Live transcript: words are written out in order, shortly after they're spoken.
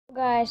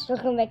Guys,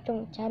 welcome back to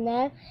my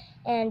channel.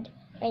 And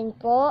ngayon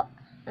po,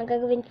 ang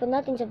gagawin po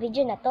natin sa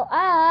video na to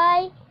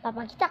ay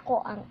papakita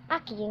ko ang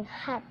aking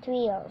Hot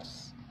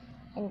Wheels.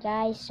 And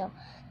guys, so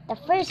the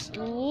first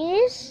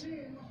is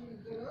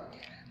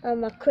a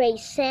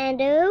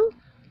crescendo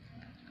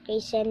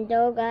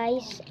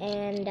guys,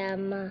 and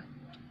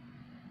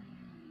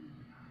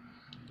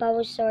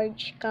power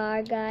surge car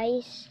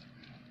guys,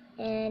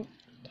 and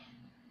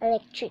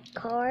electric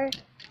car,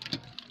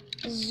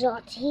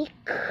 exotic.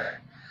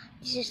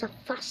 This is the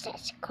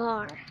fastest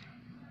car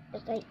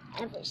that I've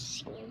ever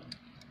seen.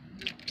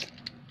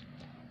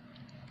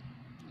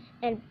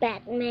 And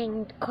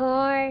Batman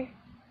car.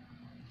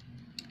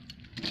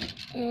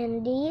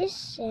 And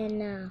this,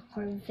 and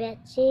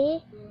Corvette,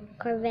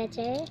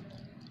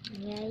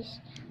 guys.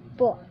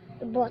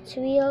 Hot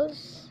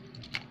Wheels,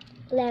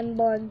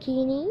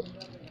 Lamborghini,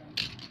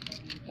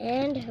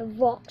 and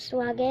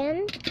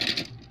Volkswagen.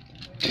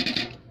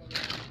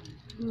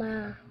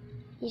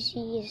 This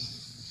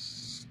is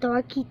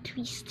Torquey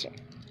Twister.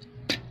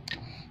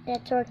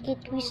 The Torquey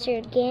Twister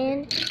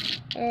again,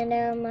 and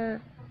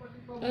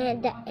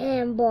the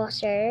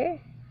Embosser,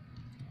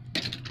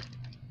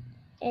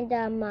 and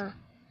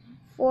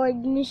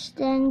Ford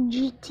Mustang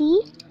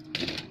GT,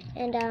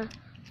 and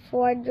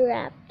Ford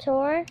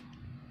Raptor,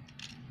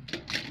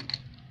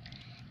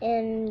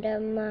 and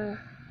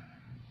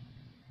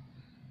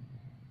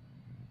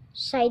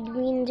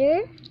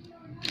Sidewinder,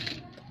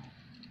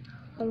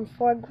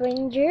 Ford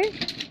Ranger,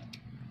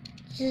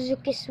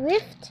 Suzuki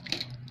Swift,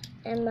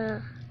 and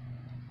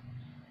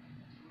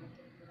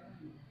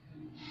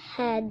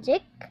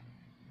Haddock,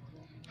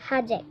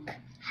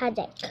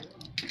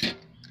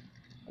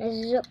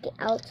 Suzuki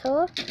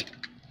Alto,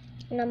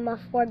 and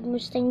Ford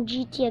Mustang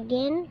GT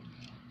again.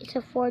 It's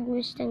a Ford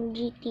Mustang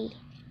GT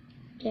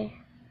there.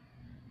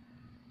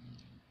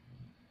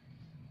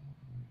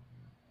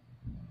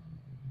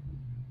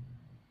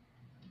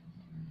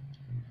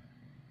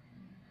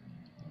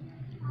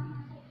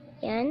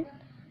 Yan,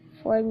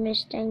 Ford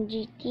Mustang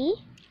GT,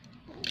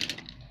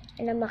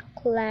 and a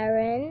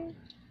McLaren,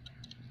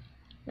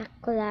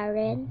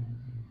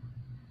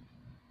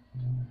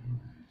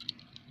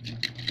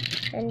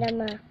 and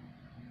a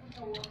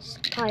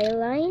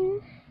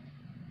Skyline,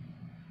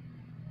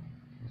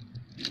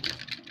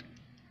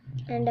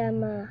 and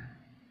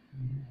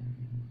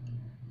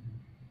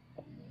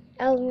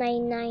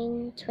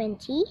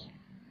L9920,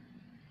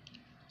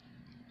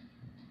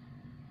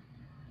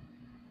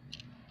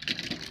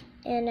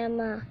 and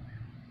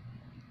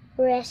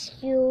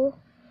rescue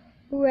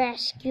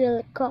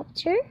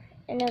helicopter,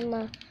 and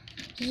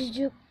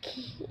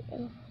Suzuki.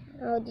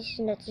 Oh, this is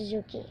not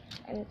Suzuki.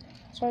 I'm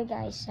sorry,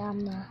 guys.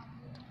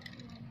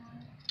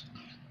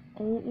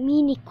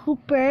 Mini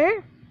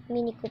Cooper,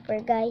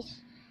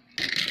 guys,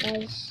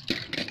 and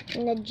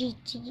a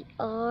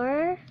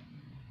GTR,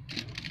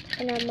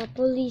 and a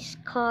police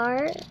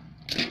car,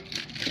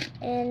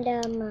 and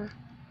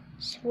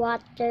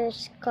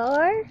SWATer's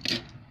car,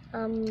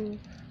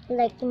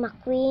 like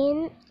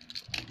McQueen,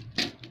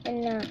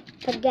 and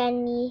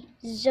Pagani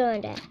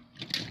Zonda.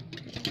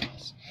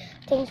 Guys,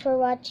 thanks for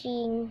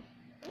watching,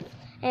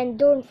 and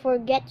don't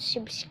forget to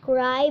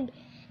subscribe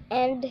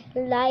and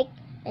like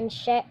and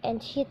share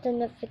and hit the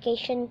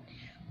notification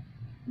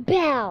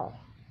bell.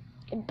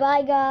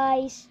 Goodbye,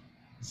 guys.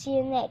 See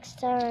you next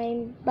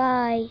time.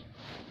 Bye.